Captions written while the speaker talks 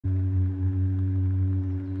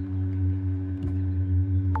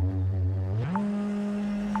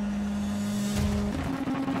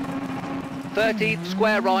30,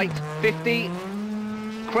 square right, 50,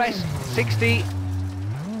 crest, 60,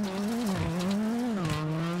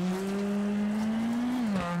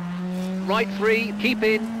 right 3, keep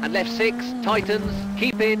in, and left 6, tightens,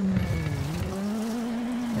 keep in,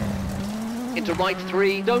 into right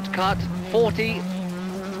 3, don't cut, 40,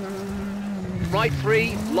 right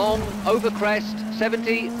 3, long, over crest,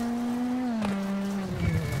 70,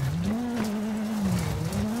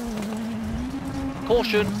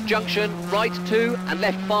 caution, junction, right 2 and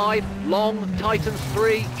left 5, long, tightens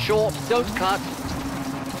 3, short, don't cut.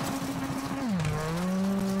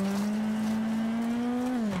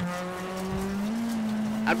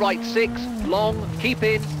 And right 6, long, keep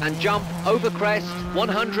in and jump, over crest,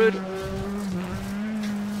 100.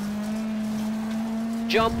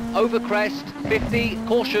 Jump, over crest, 50,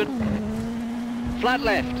 caution. Flat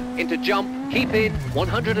left, into jump, keep in,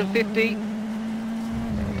 150.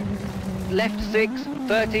 Left 6,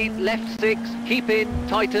 30, left 6, keep in,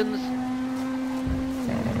 tightens.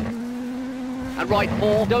 And right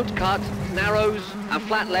 4, don't cut, narrows, and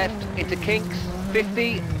flat left, into kinks,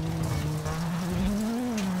 50.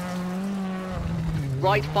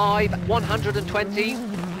 Right 5, 120.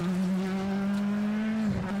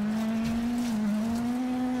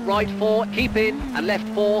 Right 4, keep in, and left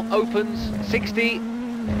 4, opens, 60.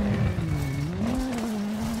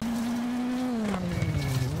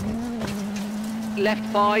 Left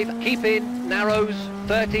 5, keep in, narrows,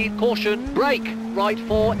 30, caution, brake, right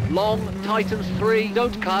 4, long, tightens 3,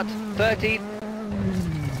 don't cut, 30.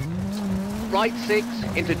 Right 6,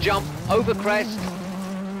 into jump, over crest.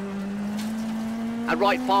 And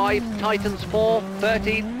right 5, tightens 4,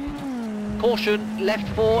 30. Caution, left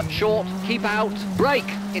 4, short, keep out,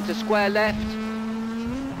 brake, into square left.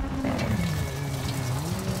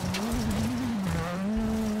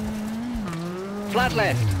 Flat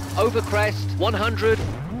left, over crest, 100.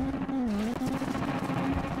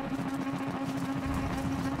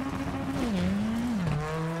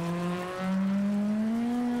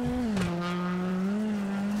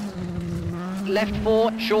 Left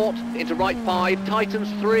 4, short, into right 5, tightens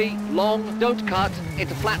 3, long, don't cut,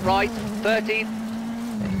 into flat right, 30.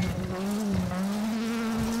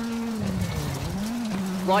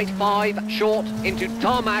 Right 5, short, into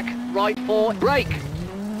tarmac, right 4, brake.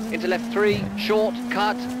 Into left 3, short,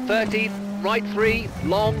 cut, 30, right 3,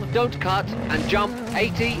 long, don't cut, and jump,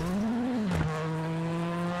 80.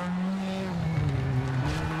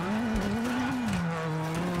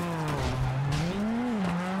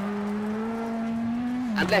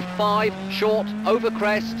 And left 5, short, over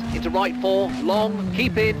crest, into right 4, long,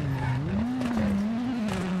 keep in.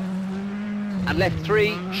 And left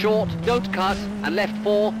 3, short, don't cut, and left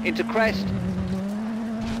 4, into crest.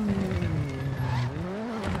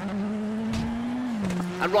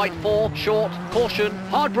 And right 4, short, caution,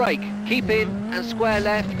 hard brake, keep in, and square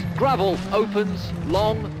left, gravel, opens,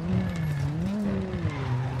 long.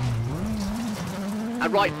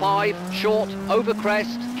 And right 5, short, over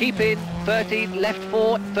crest, keep in, 30, left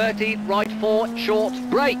 4, 30, right 4, short,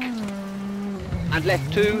 brake. And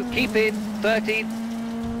left 2, keep in, 30,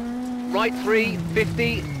 right 3,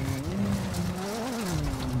 50.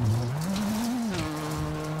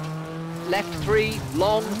 Left 3,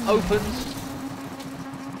 long, opens.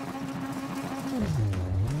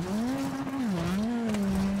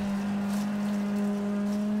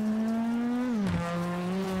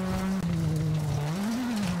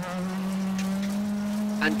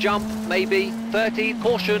 And jump, maybe, 30,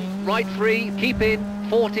 caution, right 3, keep in,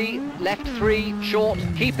 40, left 3, short,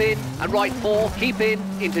 keep in, and right 4, keep in,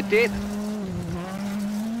 into dip.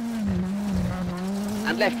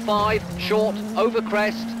 And left 5, short, over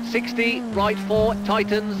crest, 60, right 4,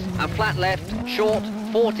 tightens, and flat left, short,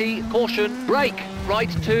 40, caution, brake,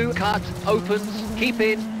 right 2, cut, opens, keep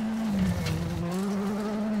in.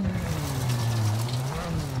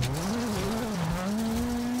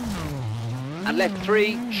 And left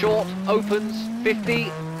 3, short, opens, 50.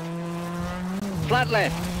 Flat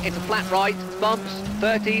left, into flat right, bumps,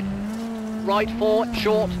 30. Right 4,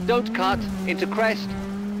 short, don't cut, into crest.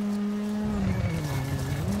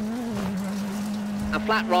 And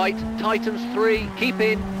flat right, tightens 3, keep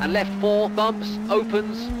in, and left 4, bumps,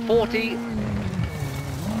 opens, 40.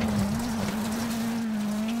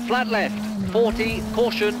 Flat left, 40,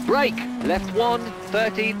 caution, brake, left 1,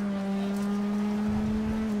 30.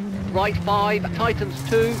 Right 5, tightens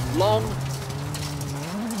 2, long.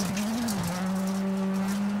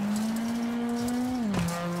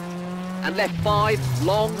 And left 5,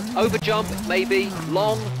 long, over jump, maybe,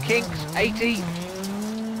 long, kinks, 80.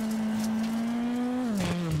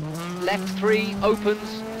 Left 3,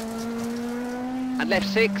 opens. and left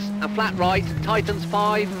 6, and flat right, tightens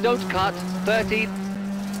 5, don't cut, 30,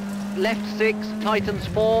 left 6, tightens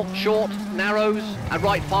 4, short, narrows, and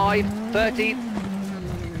right 5, 30,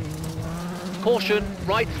 caution,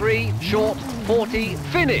 right 3, short, 40,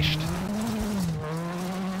 finished.